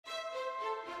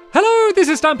Hello, this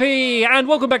is Stampy, and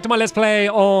welcome back to my Let's Play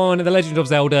on The Legend of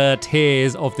Zelda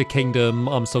Tears of the Kingdom.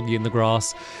 I'm Soggy in the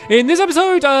Grass. In this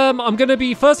episode, I'm going to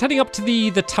be first heading up to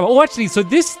the tower. Oh, actually, so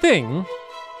this thing,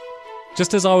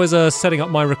 just as I was setting up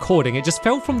my recording, it just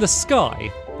fell from the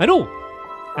sky. And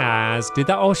as did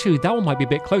that. Oh, shoot, that one might be a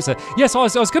bit closer. Yes, I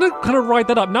was going to kind of ride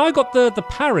that up. Now I got the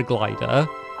paraglider.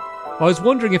 I was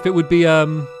wondering if it would be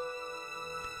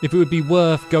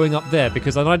worth going up there,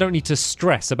 because then I don't need to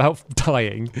stress about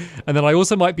dying, and then I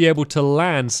also might be able to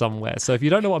land somewhere. So if you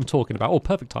don't know what I'm talking about,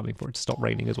 perfect timing for it to stop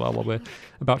raining as well while we're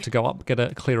about to go up, get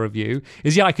a clearer view,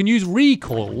 is I can use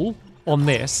recoil on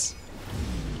this,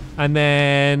 and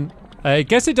then I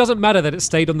guess it doesn't matter that it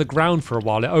stayed on the ground for a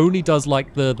while. It only does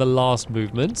like the last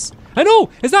movements. And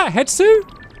is that Hestu?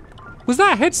 Was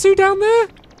that Hestu down there?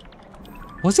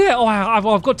 Was it? Oh,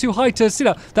 I've got too high to see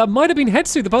that. That might have been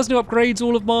Hestu, the person who upgrades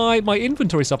all of my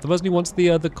inventory stuff, the person who wants the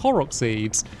Korok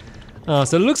seeds.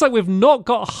 So it looks like we've not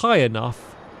got high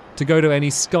enough to go to any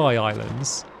sky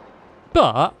islands.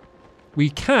 But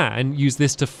we can use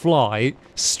this to fly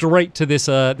straight to this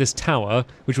tower,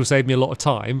 which will save me a lot of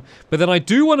time. But then I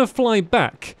do want to fly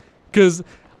back, because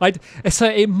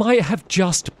it might have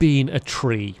just been a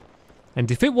tree.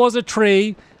 And if it was a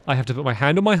tree, I have to put my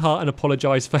hand on my heart and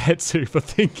apologise for Hestu for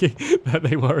thinking that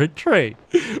they were a tree.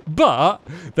 But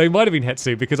they might have been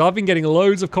Hestu, because I've been getting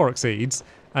loads of Korok seeds.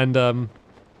 And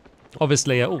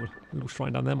obviously, little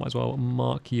shrine down there, might as well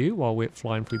mark you while we're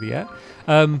flying through the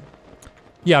air.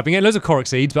 Yeah, I've been getting loads of Korok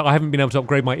seeds, but I haven't been able to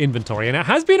upgrade my inventory, and it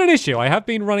has been an issue. I have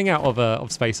been running out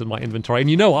of space in my inventory,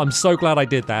 and you know what? I'm so glad I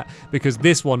did that, because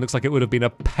this one looks like it would have been a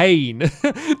pain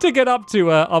to get up to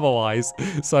otherwise.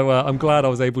 So I'm glad I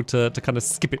was able to kind of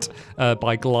skip it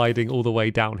by gliding all the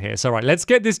way down here. So right, let's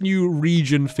get this new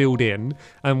region filled in,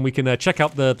 and we can check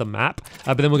out the map.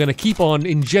 But then we're going to keep on,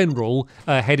 in general,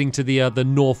 heading to the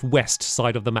northwest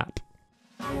side of the map.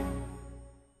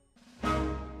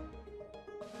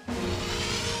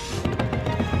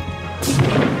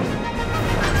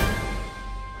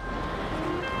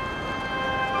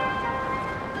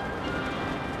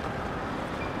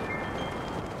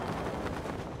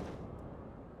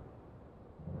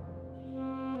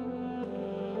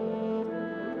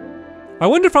 I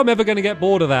wonder if I'm ever going to get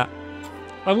bored of that.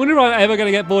 I wonder if I'm ever going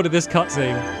to get bored of this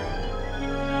cutscene.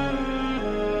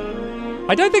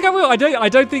 I don't think I will. I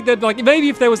don't think that, like, maybe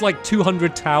if there was like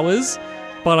 200 towers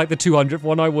by like the 200th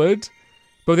one, I would.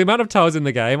 But with the amount of towers in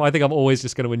the game, I think I'm always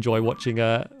just going to enjoy watching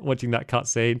that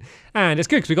cutscene. And it's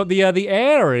good because we got the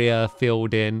area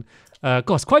filled in.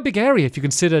 God, it's quite a big area if you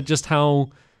consider just how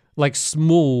like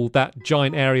small that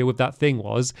giant area with that thing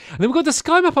was. And then we've got the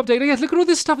sky map update. Yes, look at all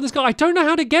this stuff in the sky. I don't know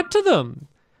how to get to them.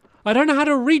 I don't know how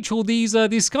to reach all these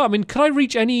sky. I mean, could I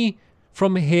reach any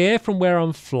from here, from where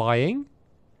I'm flying?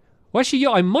 Well, actually, yeah,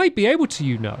 I might be able to,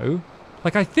 you know.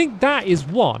 Like, I think that is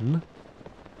one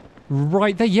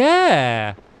right there.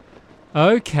 Yeah.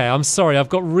 Okay, I'm sorry. I've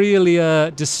got really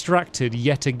distracted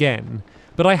yet again.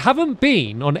 But I haven't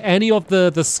been on any of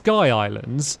the sky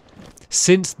islands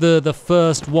since the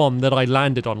first one that I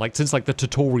landed on, like since like the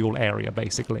tutorial area,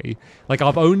 basically. Like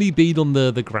I've only been on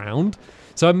the ground,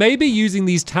 so maybe using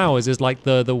these towers is like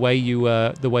the way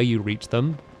you reach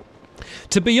them.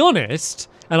 To be honest,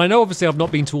 and I know obviously I've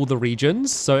not been to all the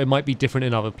regions, so it might be different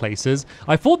in other places.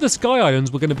 I thought the Sky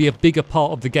Islands were going to be a bigger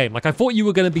part of the game. Like I thought you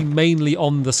were going to be mainly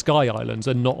on the Sky Islands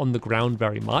and not on the ground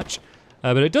very much.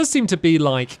 But it does seem to be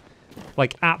like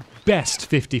at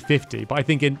best 50-50. But I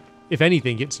think if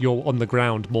anything, it's you're on the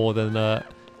ground more than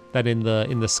in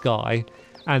the sky.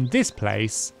 And this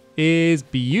place is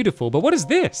beautiful. But what is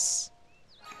this?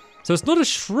 So it's not a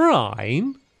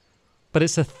shrine, but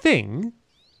it's a thing.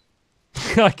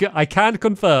 I can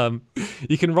confirm.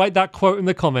 You can write that quote in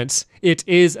the comments. It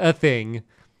is a thing.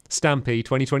 Stampy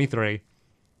 2023.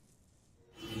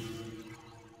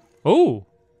 Oh.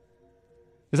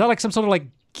 Is that like some sort of like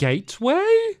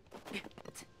gateway?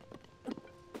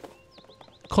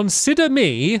 Consider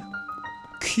me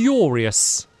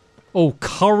curious. Oh,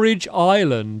 Courage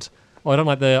Island. Oh, I don't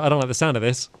like the sound of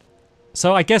this.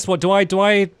 So I guess what do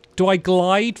I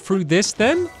glide through this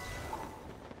then?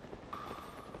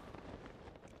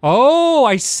 Oh,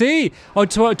 I see. Oh,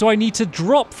 do I need to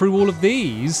drop through all of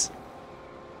these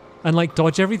and like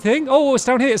dodge everything? Oh, it's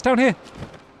down here. It's down here.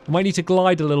 I might need to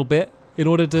glide a little bit in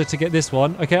order to get this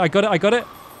one. Okay, I got it.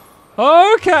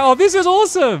 Okay. Oh, this is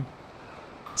awesome.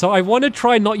 So I want to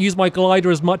try not use my glider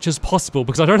as much as possible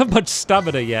because I don't have much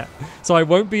stamina yet. So I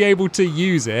won't be able to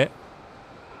use it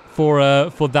for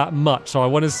that much. So I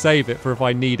want to save it for if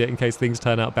I need it in case things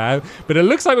turn out bad. But it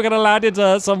looks like we're going to land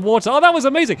into some water. Oh, that was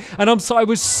amazing. And I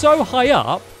was so high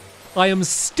up I am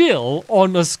still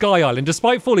on a sky island.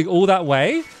 Despite falling all that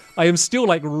way, I am still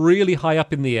like really high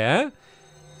up in the air.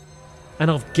 And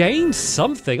I've gained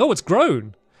something. Oh, it's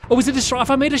grown. Oh, is it a shrine?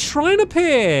 Have I made a shrine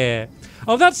appear?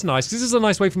 Oh, that's nice. This is a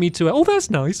nice way for me to... Oh, that's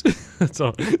nice.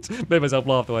 Sorry, made myself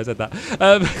laugh the way I said that.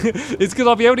 It's because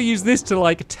I'll be able to use this to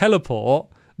like teleport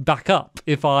back up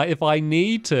if I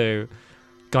need to.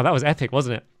 God, that was epic,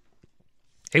 wasn't it?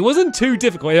 It wasn't too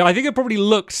difficult. I think it probably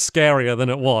looked scarier than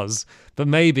it was, but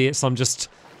maybe I'm just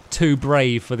too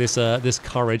brave for this this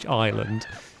Courage Island.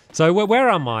 So where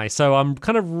am I? So I'm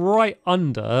kind of right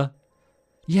under.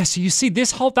 Yeah, so you see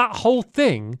that whole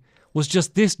thing was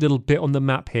just this little bit on the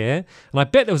map here. And I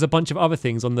bet there was a bunch of other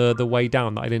things on the way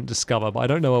down that I didn't discover, but I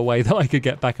don't know a way that I could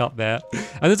get back up there.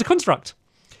 And there's a construct.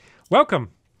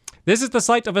 Welcome. This is the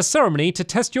site of a ceremony to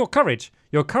test your courage.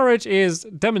 Your courage is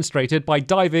demonstrated by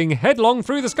diving headlong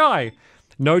through the sky.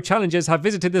 No challengers have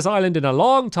visited this island in a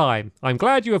long time. I'm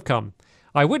glad you have come.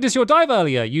 I witnessed your dive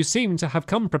earlier. You seem to have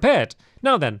come prepared.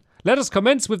 Now then, let us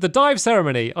commence with the dive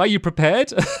ceremony. Are you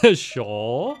prepared?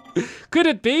 Sure. Could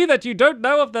it be that you don't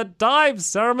know of the dive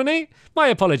ceremony? My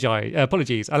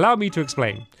apologies. Allow me to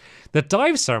explain. The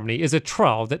dive ceremony is a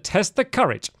trial that tests the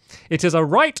courage. It is a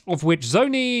rite of which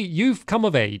Zoni you've come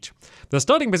of age. The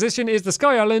starting position is the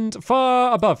Sky Island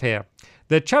far above here.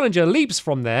 The challenger leaps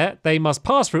from there. They must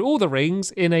pass through all the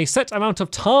rings in a set amount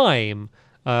of time.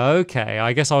 Okay,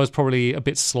 I guess I was probably a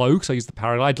bit slow because I used the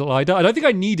paraglider. I don't think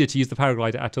I needed to use the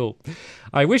paraglider at all.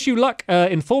 I wish you luck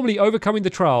in formally overcoming the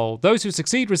trial. Those who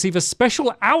succeed receive a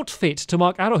special outfit to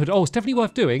mark adulthood. Oh, it's definitely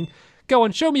worth doing. Go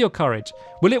on, show me your courage.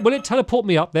 Will it teleport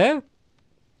me up there?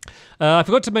 I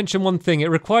forgot to mention one thing. It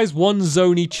requires one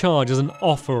Zoni charge as an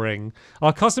offering.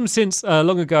 Our custom since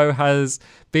long ago has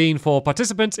been for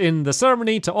participants in the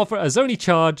ceremony to offer a Zoni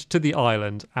charge to the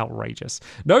island. Outrageous.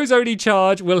 No Zoni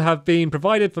charge will have been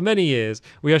provided for many years.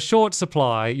 We are short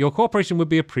supply. Your cooperation would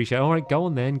be appreciated. All right, go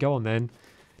on then.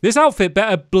 This outfit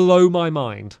better blow my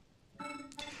mind.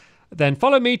 Then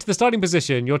follow me to the starting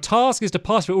position. Your task is to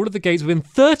pass through all of the gates within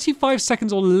 35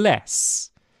 seconds or less.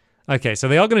 Okay, so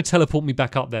they are going to teleport me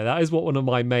back up there. That is what one of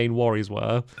my main worries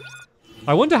were.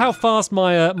 I wonder how fast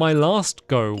my my last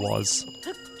go was.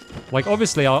 Like,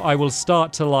 obviously, I will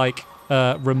start to, like,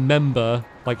 remember,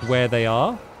 like, where they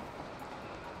are.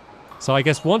 So I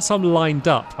guess once I'm lined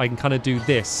up, I can kind of do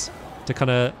this to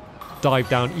kind of dive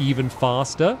down even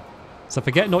faster. So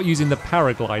forget not using the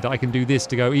paraglider. I can do this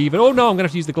to go even. Oh, no, I'm going to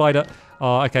have to use the glider.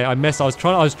 Oh, okay, I messed. I was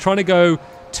trying to go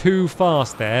too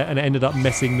fast there, and it ended up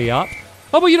messing me up.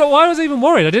 Oh, but you know why? I was even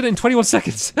worried. I did it in 21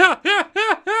 seconds. I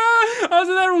was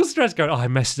there all stressed going, oh, I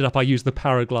messed it up. I used the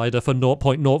paraglider for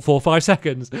 0.045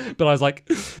 seconds. But I was like,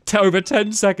 over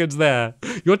 10 seconds there.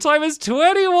 Your time is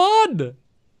 21.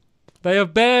 They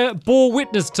have bore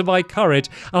witness to my courage.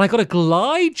 And I got a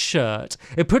glide shirt.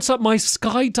 It puts up my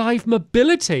skydive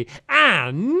mobility.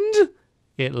 And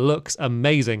it looks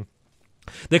amazing.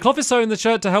 The cloth is sewn in the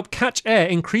shirt to help catch air,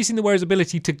 increasing the wearer's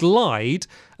ability to glide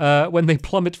when they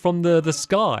plummet from the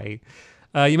sky.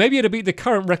 You may be able to beat the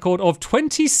current record of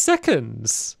 20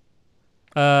 seconds.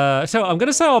 So I'm going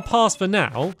to say I'll pass for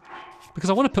now, because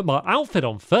I want to put my outfit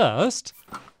on first.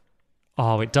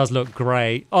 Oh, it does look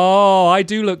great. Oh, I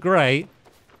do look great.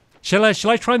 Shall I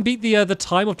try and beat the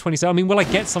time of 20 seconds? I mean, will I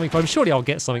get something for it? Surely I'll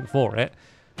get something for it.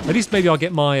 At least maybe I'll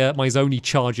get my my Zoni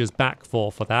charges back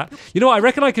for that. You know what? I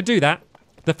reckon I could do that.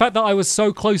 The fact that I was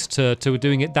so close to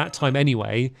doing it that time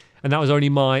anyway, and that was only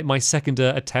my second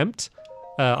attempt,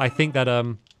 I think that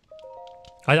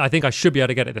I think I should be able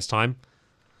to get it this time.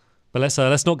 But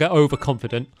let's not get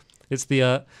overconfident. It's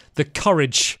the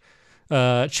courage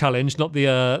challenge, not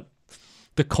the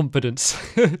confidence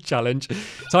challenge.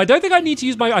 So I don't think I need to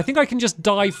use I think I can just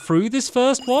dive through this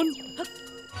first one.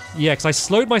 Yeah, because I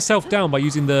slowed myself down by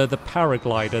using the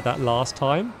paraglider that last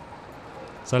time.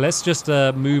 So let's just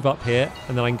move up here,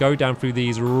 and then I can go down through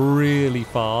these really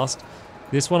fast.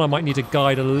 This one I might need to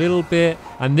guide a little bit.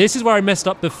 And this is where I messed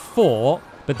up before.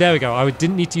 But there we go. I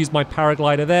didn't need to use my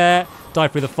paraglider there.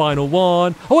 Dive through the final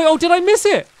one. Oh, wait. Oh, did I miss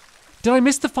it? Did I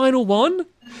miss the final one?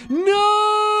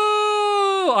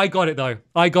 No! I got it, though.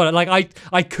 I got it. Like,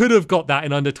 I could have got that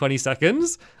in under 20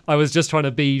 seconds. I was just trying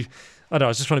to be... I don't know. I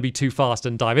was just trying to be too fast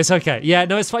and dive. It's okay. Yeah,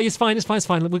 no, it's fine. It's fine. It's fine. It's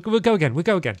fine. We'll go again. We'll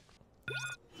go again.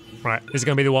 Right, this is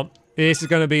going to be the one. This is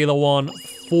going to be the one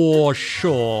for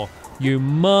sure. You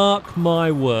mark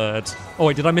my word. Oh,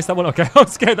 wait, did I miss that one? Okay, I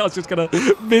was scared that I was just going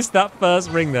to miss that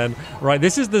first ring then. Right,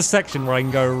 this is the section where I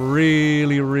can go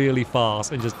really, really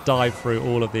fast and just dive through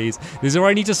all of these. This is where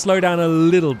I need to slow down a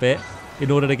little bit.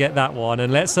 in order to get that one.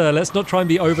 And let's not try and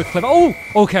be over clever. Oh,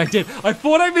 okay, I did. I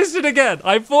thought I missed it again.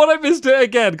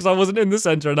 Because I wasn't in the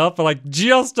center enough, but I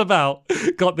just about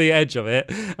got the edge of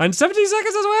it. And 17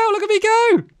 seconds as well. Look at me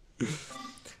go.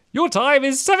 Your time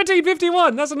is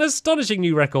 17:51. That's an astonishing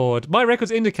new record. My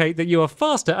records indicate that you are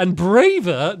faster and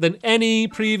braver than any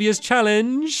previous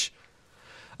challenge.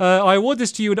 I award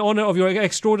this to you in honor of your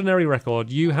extraordinary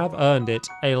record. You have earned it.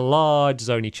 A large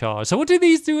Zoni charge. So what do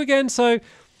these do again? So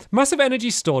massive energy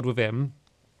stored within.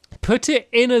 Put it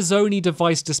in a Zoni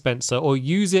device dispenser or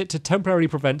use it to temporarily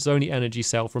prevent Zoni energy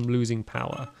cell from losing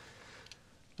power.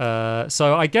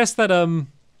 So I guess that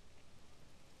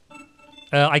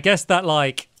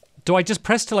like, do I just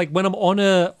press to like when I'm on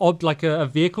a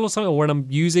vehicle or something, or when I'm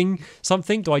using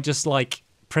something, do I just like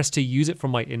press to use it from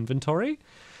my inventory?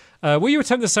 Will you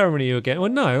attempt the ceremony again?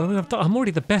 Well, no, I'm already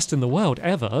the best in the world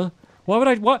ever. Why would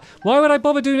I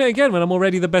bother doing it again when I'm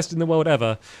already the best in the world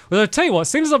ever? Well, I'll tell you what,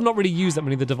 seeing as I've not really used that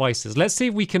many of the devices, let's see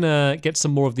if we can get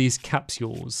some more of these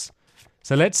capsules.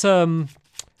 So let's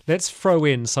throw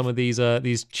in some of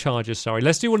these charges. Sorry,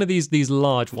 let's do one of these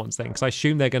large ones then, because I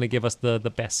assume they're going to give us the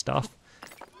best stuff.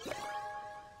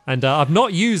 And I've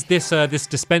not used this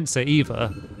dispenser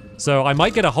either, so I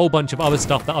might get a whole bunch of other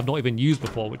stuff that I've not even used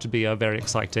before, which would be very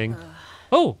exciting.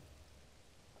 Oh,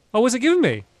 what's it giving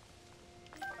me?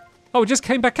 Oh, it just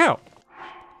came back out.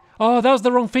 Oh, that was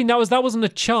the wrong thing. That wasn't a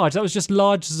charge. That was just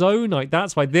large zonite.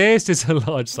 That's why this is a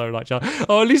large zonite charge.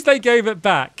 Oh, at least they gave it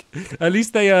back. At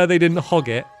least they didn't hog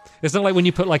it. It's not like when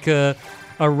you put like a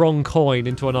wrong coin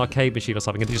into an arcade machine or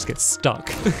something and it just gets stuck.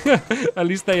 At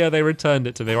least they returned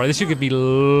it to me. Right, this should give me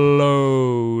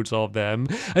loads of them.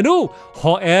 And oh,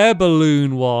 hot air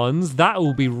balloon ones. That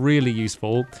will be really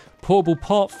useful. Portable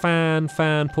pot, fan,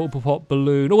 portable pot,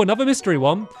 balloon. Oh, another mystery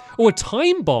one. Oh, a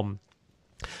time bomb.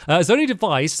 Zoni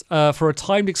device for a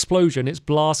timed explosion. Its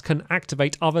blast can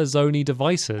activate other Zoni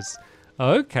devices.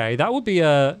 Okay, that would be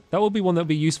one that would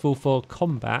be useful for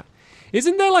combat.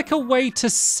 Isn't there like a way to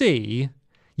see?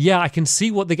 Yeah, I can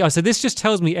see what they go. So this just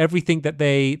tells me everything that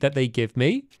they give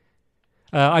me.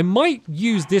 I might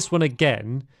use this one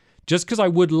again, just because I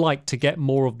would like to get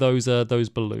more of those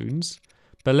balloons.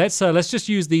 But let's just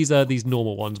use these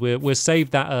normal ones. We'll save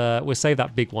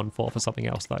that big one for something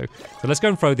else though. So let's go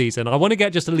and throw these in. I want to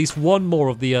get just at least one more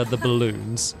of the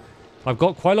balloons. I've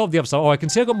got quite a lot of the other stuff. Oh, I can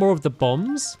see I got more of the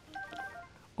bombs.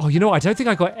 Oh, you know, I don't think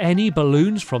I got any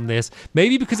balloons from this.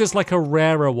 Maybe because it's like a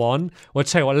rarer one. Well, I'll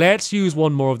tell you what, let's use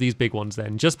one more of these big ones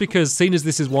then. Just because, seeing as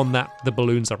this is one that the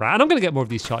balloons are at. And I'm going to get more of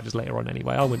these charges later on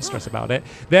anyway. I wouldn't stress about it.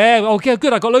 There, okay,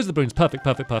 good. I got loads of the balloons. Perfect.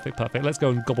 Let's go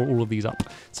and gobble all of these up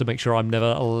to make sure I'm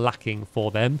never lacking for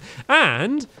them.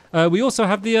 And we also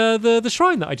have the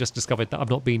shrine that I just discovered that I've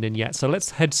not been in yet. So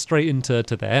let's head straight into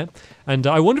there. And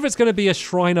I wonder if it's going to be a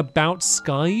shrine about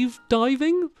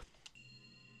skydiving?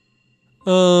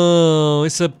 Oh,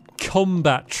 it's a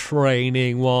combat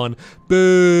training one.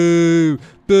 Boo!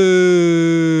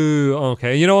 Boo!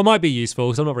 Okay, you know what might be useful,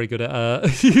 because I'm not very good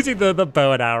at using the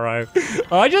bow and arrow.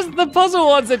 The puzzle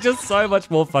ones are just so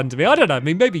much more fun to me. I don't know, I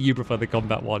mean, maybe you prefer the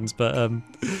combat ones, but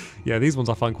yeah, these ones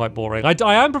I find quite boring.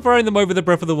 I am preferring them over the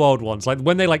Breath of the Wild ones. Like,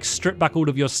 when they, like, strip back all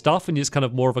of your stuff and it's kind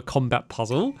of more of a combat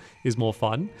puzzle is more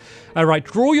fun. All right,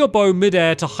 draw your bow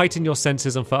midair to heighten your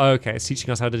senses and okay, it's teaching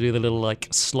us how to do the little, like,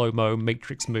 slow-mo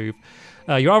matrix move.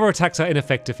 Your other attacks are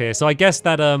ineffective here, so I guess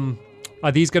that,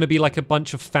 are these going to be like a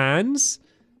bunch of fans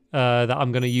that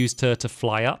I'm going to use to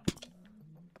fly up?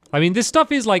 I mean, this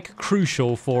stuff is like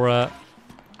crucial for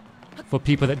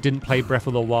people that didn't play Breath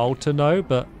of the Wild to know,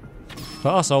 but for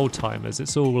us old timers,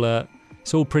 it's all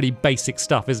pretty basic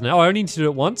stuff, isn't it? Oh, I only need to do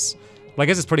it once. Well, I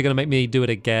guess it's probably going to make me do it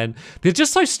again. They're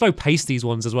just so slow-paced, these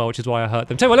ones as well, which is why I hurt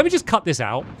them. Tell you what, let me just cut this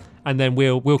out, and then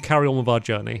we'll carry on with our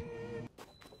journey.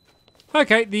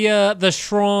 Okay, the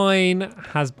shrine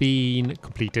has been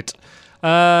completed.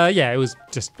 Yeah, it was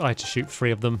just, I had to shoot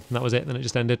 3 of them, and that was it, then it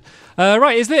just ended.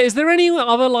 Right, is there any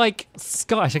other, like,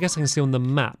 sky, I guess I can see on the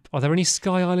map. Are there any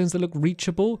sky islands that look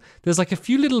reachable? There's, like, a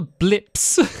few little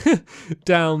blips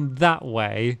down that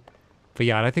way. But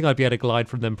yeah, I don't think I'd be able to glide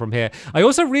from them from here. I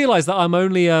also realized that I'm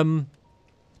only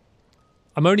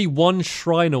 1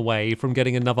 shrine away from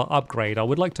getting another upgrade. I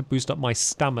would like to boost up my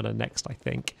stamina next, I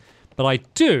think. But I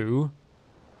do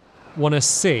want to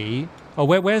see. Oh,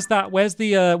 where's that? Where's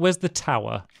the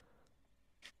tower?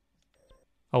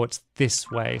 Oh, it's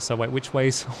this way. So wait, which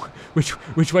way's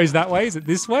which way's that way? Is it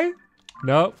this way?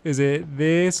 No, is it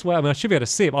this way? I mean, I should be able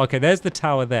to see it. Okay, there's the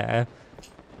tower there.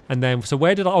 And then, so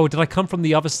where did I come from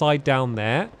the other side down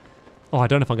there? Oh, I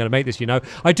don't know if I'm going to make this, you know.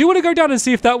 I do want to go down and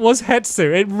see if that was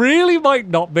Hestu. It really might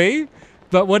not be.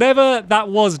 But whatever that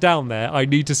was down there, I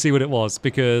need to see what it was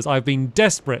because I've been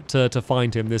desperate to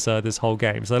find him this whole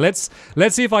game. So let's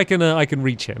see if I can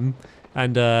reach him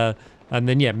and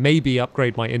then yeah, maybe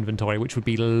upgrade my inventory, which would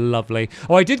be lovely.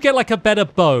 Oh, I did get like a better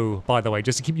bow, by the way,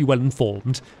 just to keep you well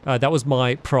informed. That was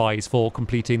my prize for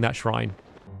completing that shrine.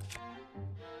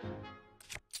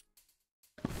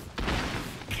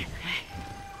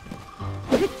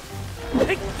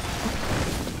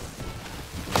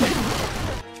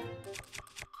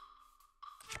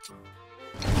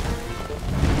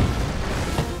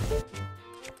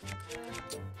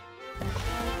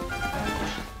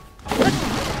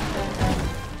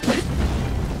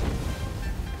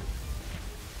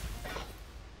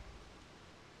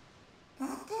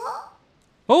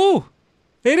 Oh,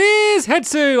 it is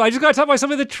Hestu! I just got attacked by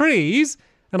some of the trees,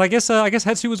 and I guess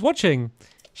Hestu was watching.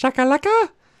 Shakalaka?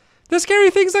 The scary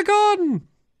things are gone!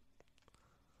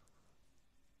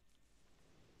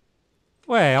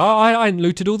 Wait, I ain't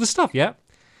looted all the stuff yet.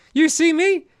 You see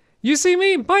me? You see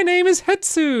me? My name is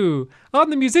Hestu. I'm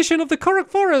the musician of the Korok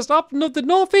Forest up in the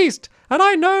northeast, and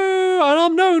I'm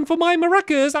known for my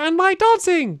maracas and my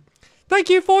dancing. Thank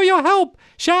you for your help,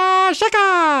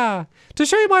 Shaka! To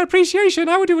show you my appreciation,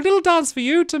 I will do a little dance for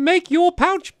you to make your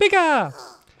pouch bigger.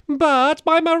 But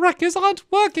my maracas aren't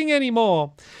working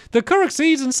anymore. The Korok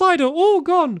seeds inside are all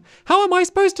gone. How am I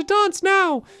supposed to dance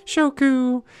now?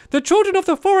 Shoku, the children of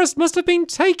the forest must have been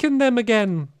taking them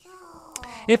again.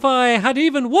 If I had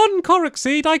even one Korok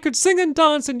seed, I could sing and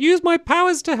dance and use my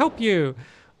powers to help you.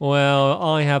 Well,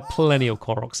 I have plenty of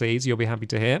Korok seeds, you'll be happy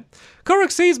to hear.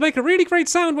 Korok seeds make a really great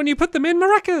sound when you put them in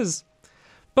maracas.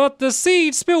 But the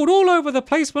seeds spilled all over the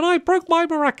place when I broke my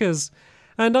maracas.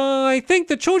 And I think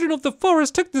the children of the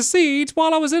forest took the seeds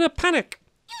while I was in a panic.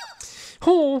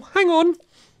 Oh, hang on.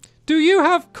 Do you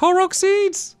have Korok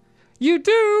seeds? You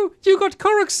do? You got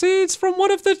Korok seeds from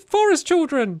one of the forest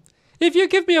children. If you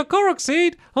give me a Korok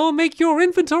seed, I'll make your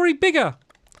inventory bigger.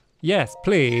 Yes,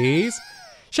 please.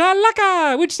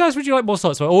 Shalaka! Which stash would you like more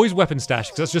slots for? Always weapon stash,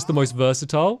 because that's just the most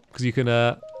versatile. Because you can,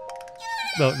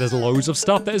 there's loads of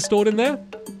stuff that is stored in there.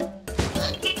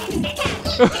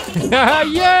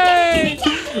 Yay!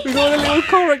 We got a little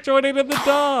Korok joining in the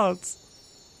dance.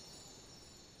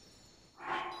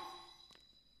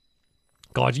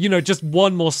 God, you know, just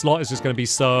one more slot is just going to be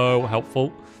so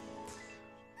helpful.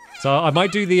 So I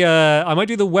might do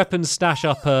the weapon stash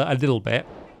up a little bit,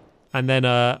 and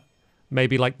then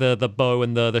maybe like the bow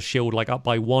and the shield like up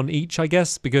by one each, I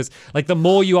guess, because like the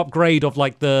more you upgrade of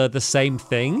like the same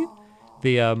thing,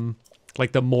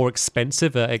 like the more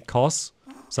expensive it costs.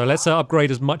 So let's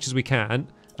upgrade as much as we can.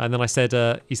 And then I said,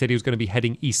 he said he was going to be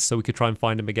heading east so we could try and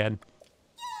find him again.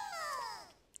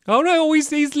 Oh no,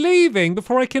 he's leaving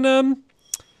before I can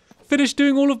finish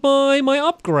doing all of my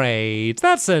upgrades.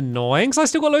 That's annoying, because I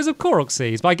still got loads of Korok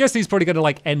seeds. But I guess he's probably going to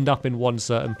like end up in one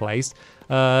certain place.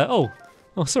 Oh,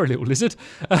 sorry, little lizard.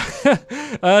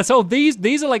 So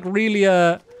these are like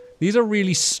really, these are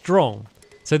really strong.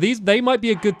 So they might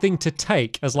be a good thing to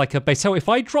take as like a base. So if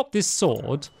I drop this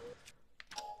sword,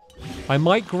 I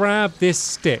might grab this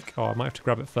stick. Oh, I might have to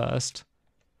grab it first.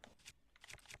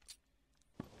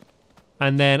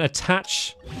 And then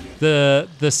attach the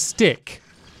stick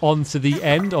onto the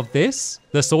end of this.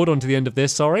 The sword onto the end of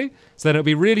this, sorry. So then it'll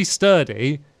be really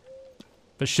sturdy,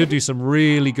 but should do some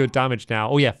really good damage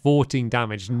now. Oh yeah, 14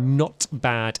 damage. Not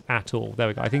bad at all. There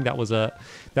we go. I think that was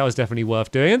definitely worth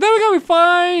doing. And there we go. We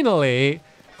finally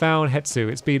found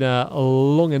Hestu. It's been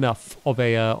long enough of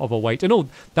a wait. And oh,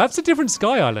 that's a different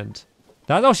Sky Island.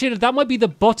 Oh shit, that might be the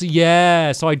bottom.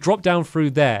 Yeah, so I dropped down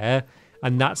through there,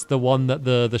 and that's the one that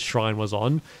the shrine was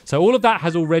on. So all of that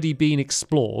has already been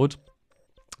explored.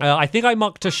 I think I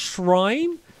marked a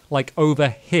shrine like over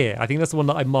here. I think that's the one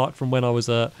that I marked from when I was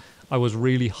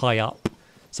really high up.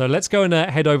 So let's go and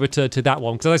head over to that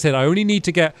one, because as I said, I only need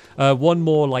to get one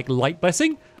more like light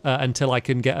blessing until I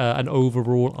can get an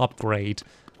overall upgrade.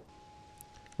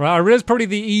 Right, I realize probably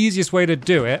the easiest way to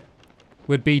do it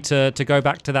would be to go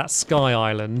back to that Sky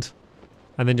Island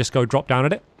and then just go drop down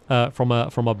at it from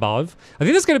above. I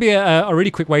think that's going to be a really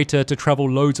quick way to travel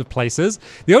loads of places.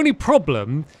 The only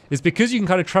problem is because you can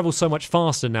kind of travel so much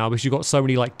faster now because you've got so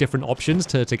many like different options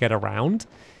to get around,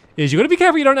 is you've got to be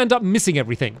careful you don't end up missing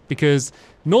everything, because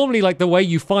normally like the way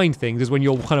you find things is when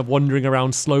you're kind of wandering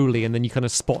around slowly and then you kind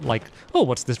of spot like, oh,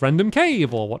 what's this random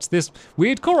cave, or what's this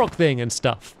weird Korok thing and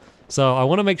stuff. So I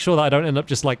want to make sure that I don't end up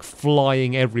just like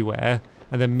flying everywhere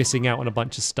and then missing out on a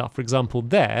bunch of stuff. For example,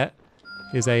 there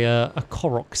is a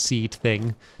Korok seed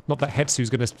thing. Not that Hestu's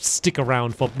going to stick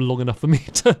around for long enough for me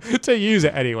to use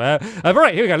it anywhere. But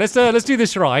right, here we go. Let's do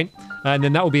this shrine, and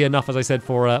then that will be enough, as I said,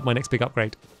 for my next big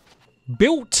upgrade.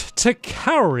 Built to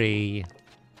carry.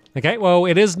 Okay, well,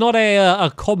 it is not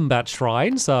a combat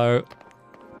shrine, so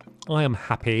I am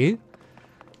happy.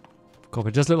 God,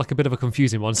 it does look like a bit of a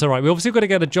confusing one. So, right, we obviously got to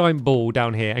get a giant ball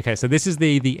down here. Okay, so this is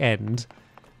the end.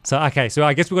 So, okay, so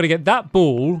I guess we've got to get that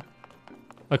ball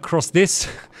across this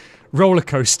roller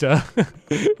coaster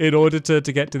in order to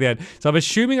get to the end. So I'm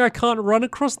assuming I can't run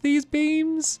across these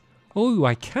beams. Oh,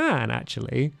 I can,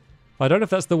 actually. I don't know if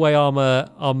that's the way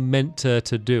I'm meant to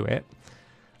do it.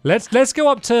 Let's go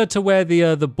up to where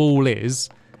the ball is,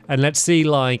 and let's see,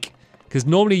 like, because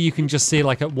normally you can just see,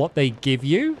 like, at what they give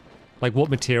you, like what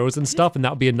materials and stuff, and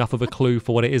that'll be enough of a clue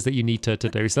for what it is that you need to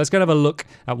do. So let's go and have a look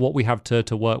at what we have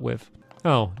to work with.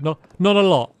 Oh, not a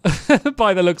lot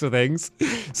by the looks of things.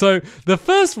 So the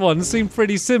first one seemed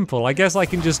pretty simple. I guess I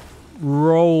can just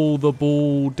roll the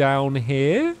ball down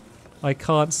here. I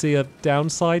can't see a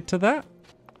downside to that.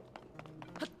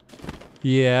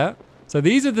 Yeah. So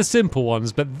these are the simple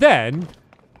ones, but then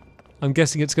I'm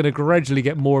guessing it's going to gradually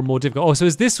get more and more difficult. Oh, so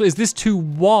is this too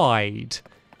wide?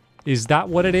 Is that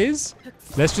what it is?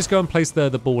 Let's just go and place the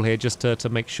ball here just to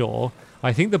make sure.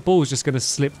 I think the ball is just going to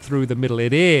slip through the middle.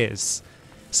 It is.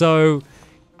 So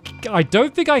I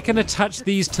don't think I can attach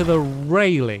these to the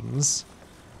railings,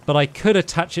 but I could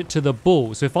attach it to the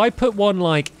ball. So if I put one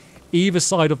like either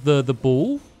side of the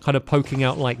ball, kind of poking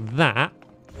out like that.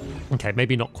 Okay,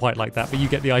 maybe not quite like that, but you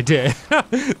get the idea.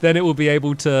 Then it will be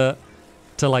able to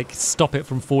like stop it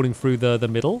from falling through the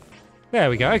middle.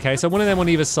 There we go. Okay, so one of them on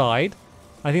either side.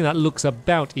 I think that looks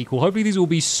about equal. Hopefully these will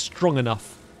be strong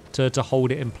enough to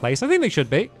hold it in place. I think they should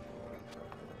be.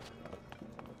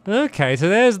 Okay, so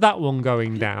there's that one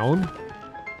going down.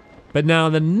 But now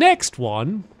the next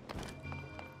one,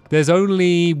 there's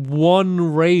only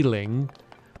one railing.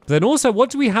 But then also, what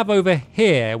do we have over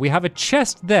here? We have a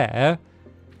chest there.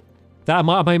 That am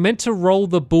I meant to roll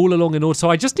the ball along in order? So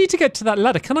I just need to get to that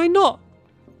ladder. Can I not?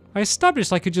 I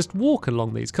established I could just walk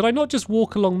along these. Could I not just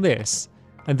walk along this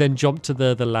and then jump to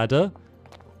the ladder?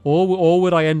 Or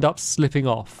would I end up slipping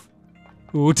off?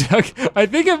 Ooh, I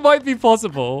think it might be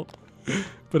possible,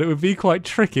 but it would be quite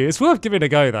tricky. It's worth giving it a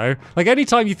go, though. Like,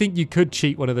 anytime you think you could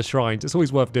cheat one of the shrines, it's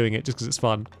always worth doing it just because it's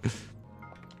fun.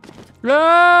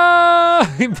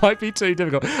 Ah! It might be too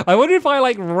difficult. I wonder if I,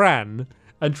 like, ran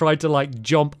and tried to, like,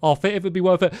 jump off it, if it'd be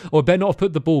worth it. Or better not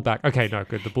put the ball back. Okay, no,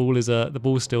 good. The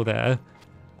ball's still there.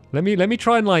 Let me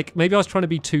try and, like, maybe I was trying to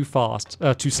be too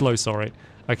slow, sorry.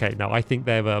 Okay, no, I think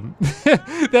they've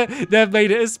they've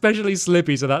made it especially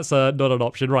slippy, so that's not an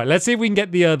option. Right, let's see if we can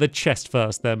get the chest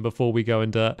first then before we go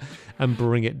and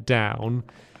bring it down.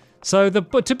 So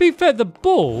but to be fair, the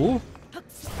ball,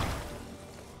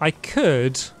 I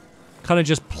could kind of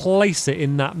just place it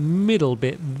in that middle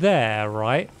bit there,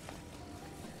 right?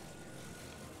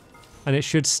 And it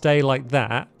should stay like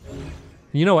that.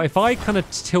 You know what, if I kind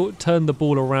of turn the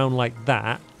ball around like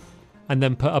that and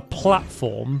then put a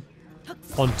platform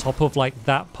on top of like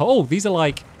that. Oh, these are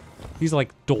like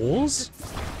doors.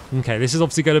 Okay, this is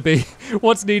obviously going to be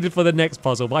what's needed for the next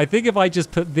puzzle. But I think if I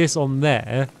just put this on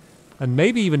there, and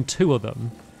maybe even two of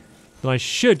them, then I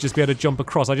should just be able to jump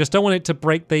across. I just don't want it to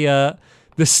break the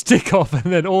stick off,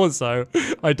 and then also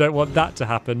I don't want that to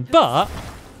happen. But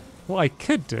what I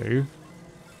could do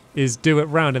is do it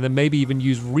round, and then maybe even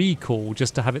use recall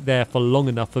just to have it there for long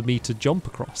enough for me to jump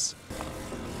across.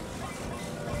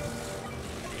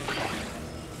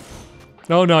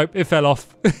 Oh no, it fell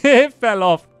off. It fell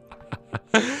off.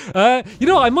 You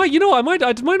know, I might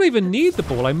not even need the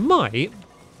ball. I might,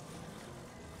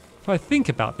 if I think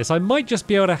about this, I might just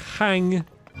be able to hang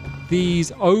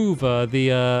these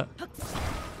over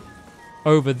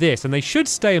over this, and they should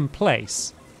stay in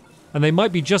place. And they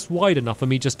might be just wide enough for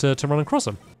me just to run across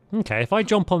them. Okay, if I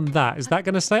jump on that, is that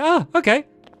going to stay? Ah, okay.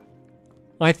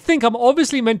 I think I'm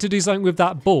obviously meant to do something with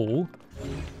that ball.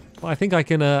 But I think I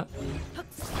can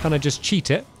kind of just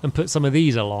cheat it and put some of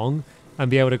these along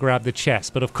and be able to grab the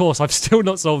chest. But of course, I've still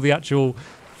not solved the actual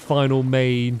final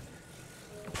main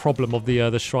problem of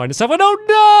the shrine itself. And oh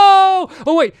no!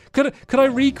 Oh wait, could I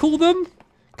recall them?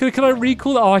 Could I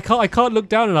recall them? Oh, I can't look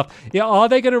down enough. Yeah, are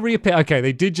they going to reappear? Okay,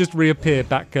 they did just reappear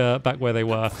back where they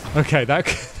were. Okay,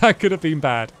 that could have been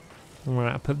bad. All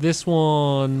right, I'll put this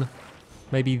one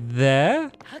maybe there,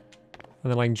 and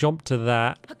then I can jump to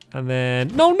that, and then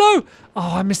no! Oh,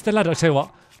 I missed the ladder. I tell you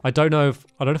what, I don't know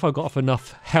if I've got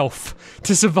enough health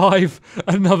to survive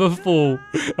another fall.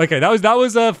 Okay, that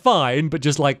was fine, but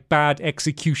just like bad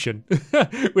execution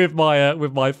with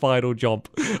my final jump.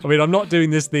 I mean, I'm not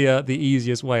doing this the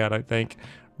easiest way, I don't think.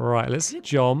 Right, let's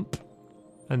jump,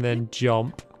 and then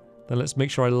jump. Then let's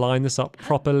make sure I line this up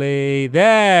properly.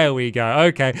 There we go.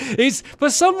 Okay. It's, for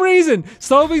some reason,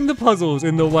 solving the puzzles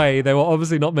in the way they were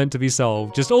obviously not meant to be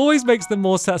solved just always makes them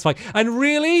more satisfying. And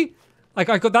really,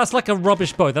 like that's like a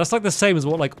rubbish bow. That's like the same as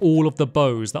what like all of the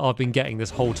bows that I've been getting this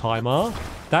whole time are.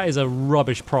 That is a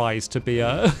rubbish prize to be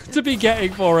to be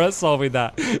getting for solving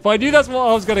that. If I knew that's what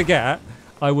I was gonna get,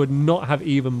 I would not have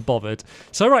even bothered.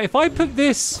 So right, if I put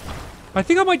this, I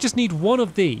think I might just need one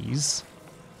of these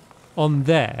on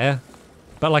there,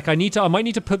 but like I might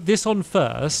need to put this on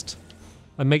first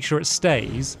and make sure it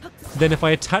stays. Then if I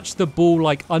attach the ball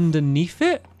like underneath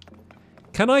it,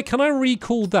 can I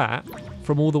recall that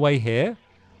from all the way here?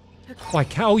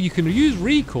 Oh, you can use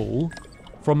recall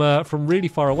from really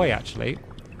far away actually.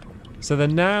 So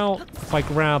then now if I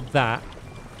grab that,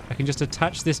 I can just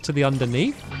attach this to the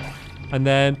underneath. And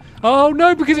then, oh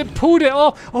no, because it pulled it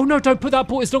off. Oh no, don't put that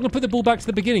ball. It's not gonna put the ball back to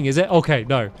the beginning, is it? Okay,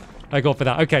 no. I got for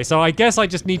that. Okay, so I guess I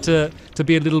just need to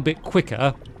be a little bit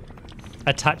quicker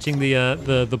attaching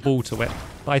the ball to it.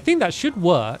 But I think that should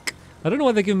work. I don't know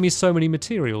why they're giving me so many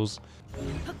materials.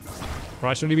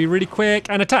 Right, should we be really quick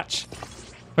and attach?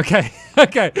 Okay,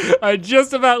 okay. I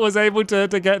just about was able to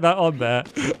get that on there.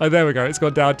 Oh, there we go. It's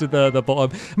gone down to the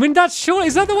bottom. I mean, that's sure.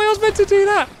 Is that the way I was meant to do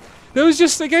that? There was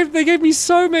just, they gave me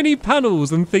so many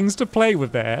panels and things to play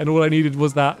with there, and all I needed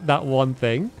was that one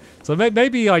thing. So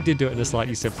maybe I did do it in a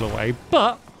slightly simpler way,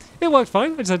 but it worked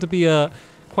fine. I just had to be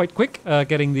quite quick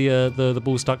getting the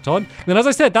ball stuck on. And then, as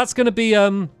I said, that's going to be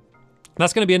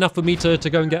enough for me to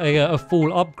go and get a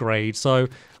full upgrade. So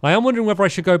I am wondering whether I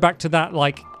should go back to that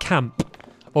like camp,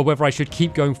 or whether I should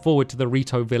keep going forward to the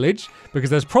Rito village, because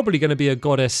there's probably going to be a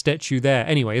goddess statue there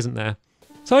anyway, isn't there?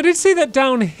 So I did see that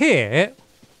down here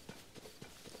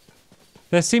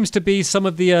there seems to be some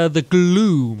of the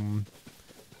gloom.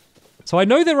 So I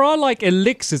know there are like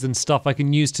elixirs and stuff I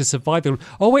can use to survive them.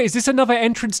 Oh wait, is this another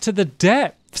entrance to the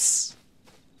depths?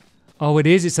 Oh, it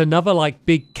is. It's another like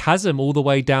big chasm all the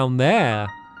way down there.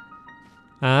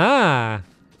 Ah,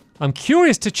 I'm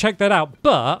curious to check that out,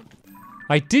 but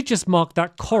I did just mark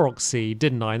that Korok seed,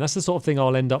 didn't I? And that's the sort of thing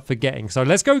I'll end up forgetting. So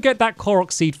let's go get that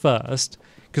Korok seed first,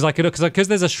 because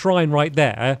there's a shrine right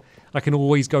there. I can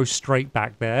always go straight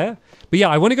back there. But yeah,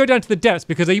 I want to go down to the depths,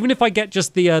 because even if I get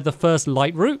just the first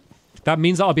light route, that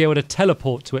means that I'll be able to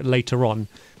teleport to it later on,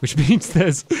 which means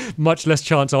there's much less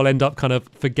chance I'll end up kind of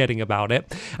forgetting about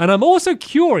it. And I'm also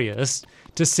curious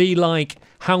to see like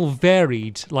how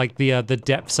varied like the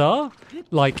depths are.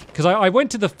 Like, because I went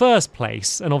to the first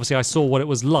place and obviously I saw what it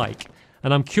was like.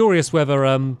 And I'm curious whether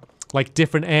like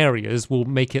different areas will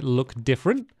make it look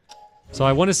different. So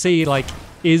I want to see like,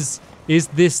 is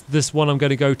this one I'm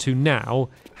going to go to now,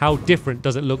 how different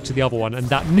does it look to the other one? And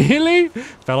that nearly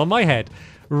fell on my head.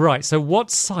 Right, so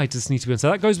what side does this need to be on? So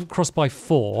that goes across by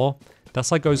 4. That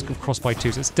side goes across by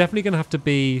 2. So it's definitely going to have to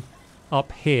be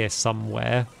up here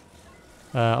somewhere.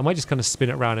 I might just kind of spin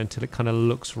it around until it kind of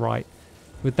looks right.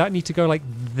 Would that need to go like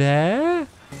there?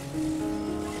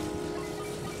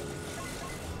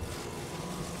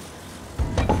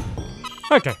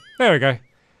 Okay, there we go.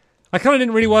 I kind of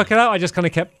didn't really work it out. I just kind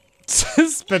of kept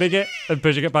spinning it and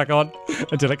pushing it back on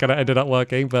until it kind of ended up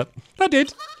working, but that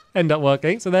did end up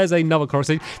working. So there's another Korok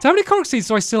seed. So how many Korok seeds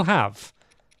do I still have?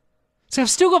 So I've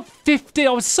still got 50.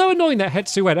 I was so annoying that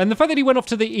Hestu went. And the fact that he went off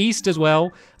to the east as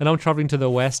well, and I'm traveling to the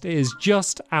west, is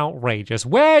just outrageous.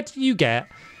 Where do you get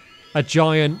a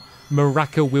giant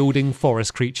maraca-wielding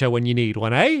forest creature when you need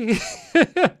one, eh?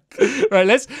 Right,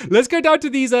 let's go down to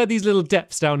these little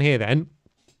depths down here then.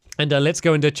 And let's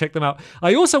go and check them out.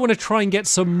 I also want to try and get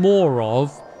some more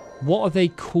of, what are they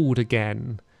called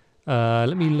again?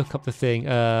 Let me look up the thing.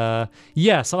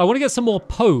 Yes, I want to get some more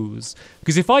pose,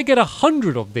 because if I get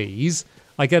 100 of these,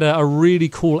 I get a really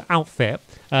cool outfit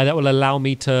that will allow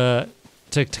me to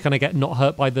kind of get not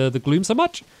hurt by the gloom so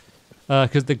much.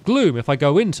 Because the gloom, if I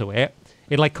go into it,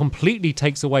 it like completely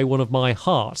takes away one of my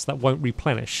hearts that won't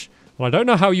replenish. Well, I don't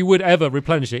know how you would ever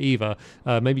replenish it either.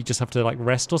 Maybe you just have to like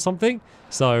rest or something.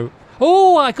 So,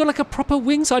 oh, I got like a proper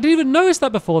wingsuit. I didn't even notice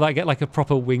that before, that I get like a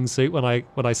proper wingsuit when I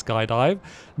skydive.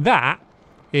 That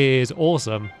is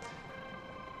awesome.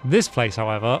 This place,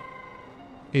 however,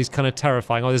 is kind of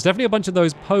terrifying. Oh, there's definitely a bunch of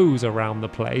those pose around the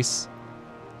place,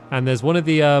 and there's one of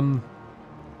the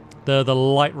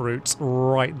light routes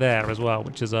right there as well,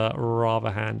 which is rather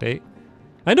handy.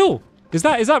 And oh, is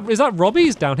that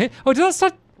Robbie's down here? Oh, did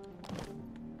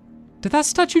that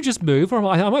statue just move? Or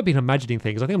I might be imagining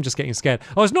things. I think I'm just getting scared.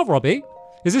 Oh, it's not Robbie.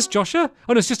 Is this Joshua?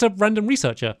 Oh, no, it's just a random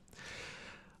researcher.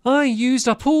 I used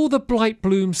up all the blight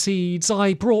bloom seeds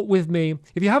I brought with me.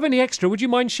 If you have any extra, would you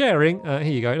mind sharing? Here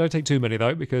you go. Don't take too many,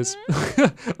 though, because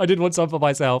I did want some for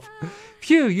myself.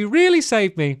 Phew, you really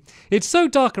saved me. It's so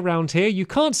dark around here, you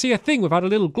can't see a thing without a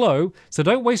little glow, so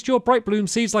don't waste your bright bloom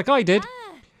seeds like I did.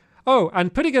 Oh,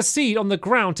 and putting a seed on the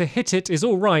ground to hit it is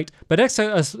all right, but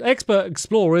expert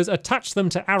explorers attach them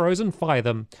to arrows and fire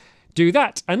them. Do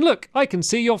that, and look, I can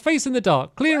see your face in the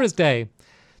dark, clear as day.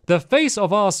 The face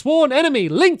of our sworn enemy,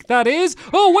 Link, that is.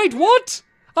 Oh, wait, what?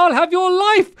 I'll have your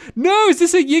life. No, is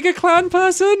this a Yiga Clan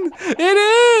person?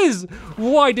 It is.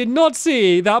 Oh, I did not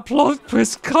see that plot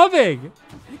twist coming.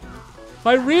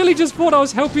 I really just thought I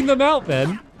was helping them out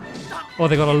then. Oh,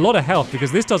 they got a lot of health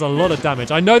because this does a lot of damage.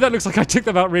 I know that looks like I took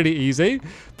them out really easy,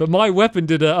 but my weapon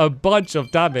did a bunch of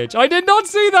damage. I did not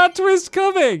see that twist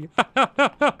coming.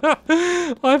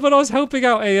 I thought I was helping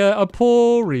out a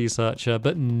poor researcher,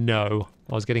 but no.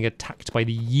 I was getting attacked by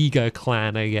the Yiga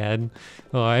clan again.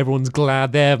 Oh, everyone's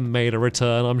glad they've made a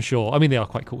return, I'm sure. I mean, they are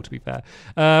quite cool, to be fair.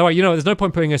 Right, you know, there's no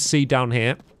point putting a seed down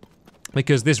here,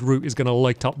 because this route is going to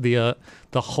light up the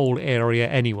whole area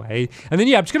anyway. And then,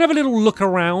 yeah, I'm just going to have a little look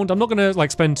around. I'm not going to,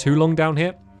 like, spend too long down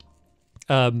here.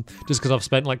 Just because I've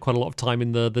spent, like, quite a lot of time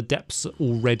in the depths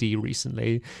already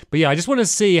recently. But, yeah, I just want to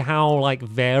see how, like,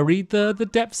 varied the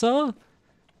depths are.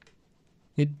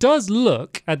 It does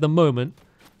look, at the moment,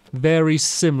 very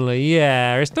similar.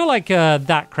 Yeah, it's not, like,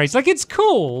 that crazy. Like, it's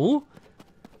cool,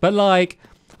 but, like,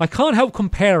 I can't help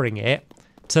comparing it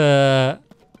to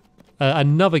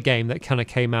another game that kind of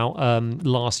came out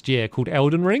last year called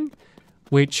Elden Ring,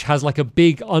 which has like a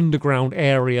big underground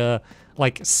area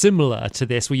like similar to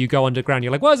this where you go underground.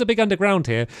 You're like, well, there's a big underground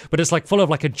here, but it's like full of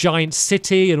like a giant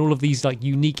city and all of these like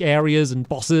unique areas and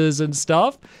bosses and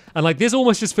stuff. And like this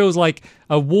almost just feels like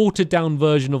a watered down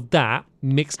version of that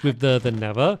mixed with the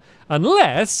Nether,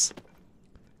 unless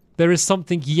there is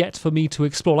something yet for me to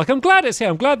explore. Like I'm glad it's here.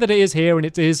 I'm glad that it is here and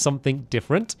it is something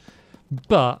different,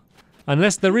 but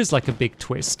unless there is like a big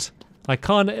twist, I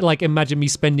can't like imagine me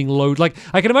spending loads. Like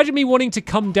I can imagine me wanting to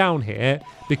come down here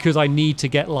because I need to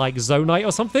get like Zonite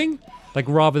or something. Like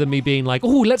rather than me being like,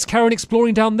 oh, let's carry on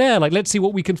exploring down there. Like let's see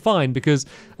what we can find. Because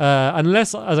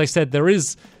unless, as I said, there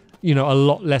is, you know, a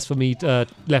lot less for me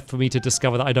left for me to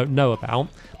discover that I don't know about.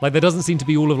 Like there doesn't seem to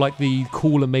be all of like the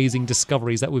cool, amazing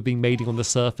discoveries that we've been making on the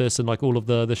surface and like all of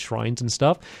the shrines and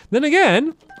stuff. Then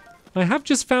again, I have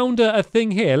just found a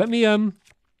thing here. Let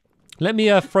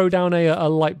me throw down a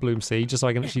light bloom seed just so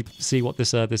I can actually see what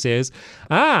this is.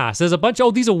 Ah, so there's a bunch of,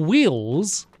 oh, these are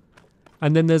wheels.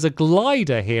 And then there's a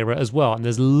glider here as well. And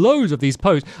there's loads of these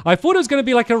posts. I thought it was going to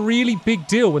be like a really big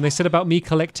deal when they said about me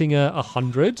collecting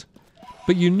 100.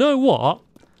 But you know what?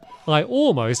 I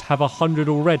almost have 100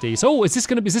 already. So, oh, is this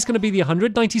going to be the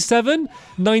 100? 97?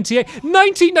 98?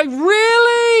 99?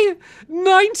 Really?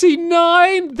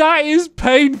 99? That is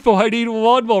painful. I need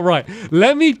one more. Right,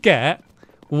 let me get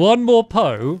one more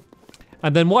Poe,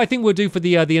 and then what I think we'll do for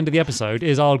the end of the episode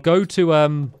is I'll go to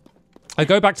I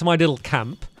go back to my little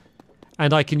camp,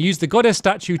 and I can use the goddess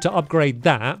statue to upgrade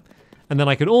that, and then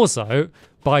I can also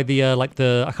buy the like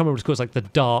the, I can't remember what it's called, it's like the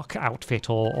dark outfit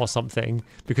or something,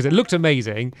 because it looked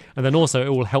amazing, and then also it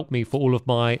will help me for all of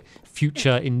my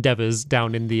future endeavors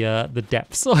down in the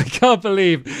depths. I can't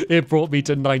believe it brought me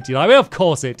to 99. I mean, of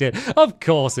course it did. Of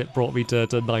course it brought me to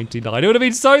 99. It would have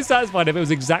been so satisfying if it was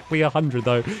exactly 100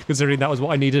 though, considering that was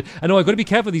what I needed. And oh, I've got to be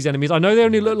careful with these enemies. I know they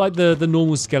only look like the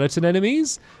normal skeleton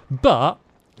enemies, but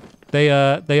they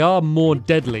are more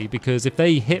deadly because if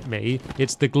they hit me,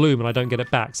 it's the gloom and I don't get it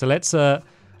back. So let's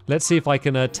see if I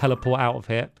can teleport out of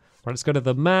here. Right, let's go to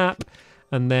the map.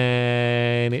 And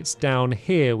then it's down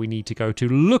here we need to go to.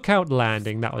 Lookout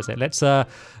Landing, that was it. Let's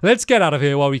get out of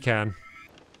here while we can.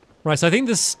 Right, so I think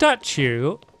the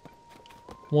statue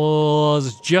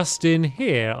was just in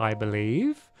here, I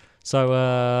believe.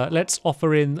 So let's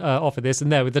offer this,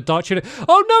 and there with the dark shadow.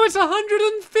 Oh no, it's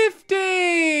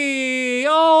 150!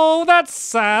 Oh, that's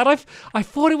sad. I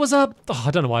thought it was I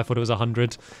don't know why I thought it was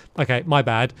 100. Okay, my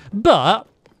bad. But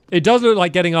it does look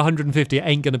like getting 150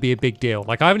 ain't gonna be a big deal.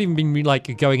 Like I haven't even been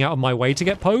like going out of my way to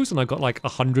get Poes, and I got like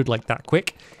 100 like that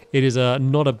quick. It is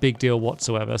not a big deal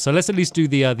whatsoever. So let's at least do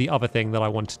the other thing that I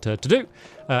wanted to do.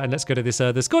 And let's go to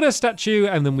this goddess statue,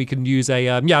 and then we can use a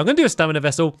yeah, I'm gonna do a stamina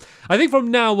vessel. I think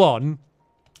from now on,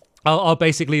 I'll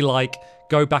basically like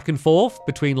go back and forth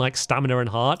between like stamina and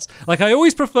hearts. Like I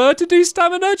always prefer to do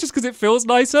stamina just because it feels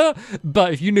nicer.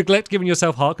 But if you neglect giving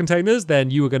yourself heart containers,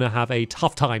 then you are going to have a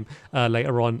tough time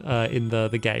later on in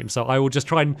the game. So I will just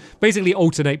try and basically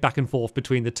alternate back and forth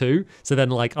between the two. So then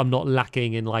like I'm not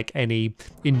lacking in like any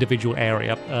individual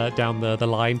area down the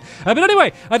line. But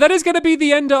anyway, that is going to be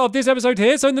the end of this episode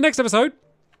here. So in the next episode,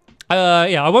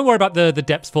 Yeah, I won't worry about the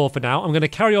depths for now. I'm going to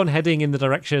carry on heading in the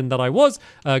direction that I was,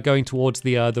 going towards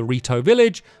the Rito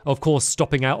village. Of course,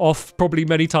 stopping out off probably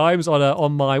many times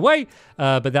on my way.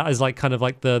 But that is like kind of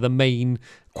like the main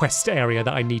quest area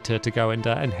that I need to go and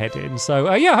head in.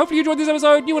 So yeah, hopefully you enjoyed this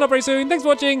episode. New one up very soon. Thanks for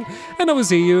watching, and I will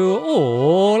see you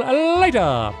all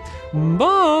later.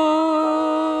 Bye.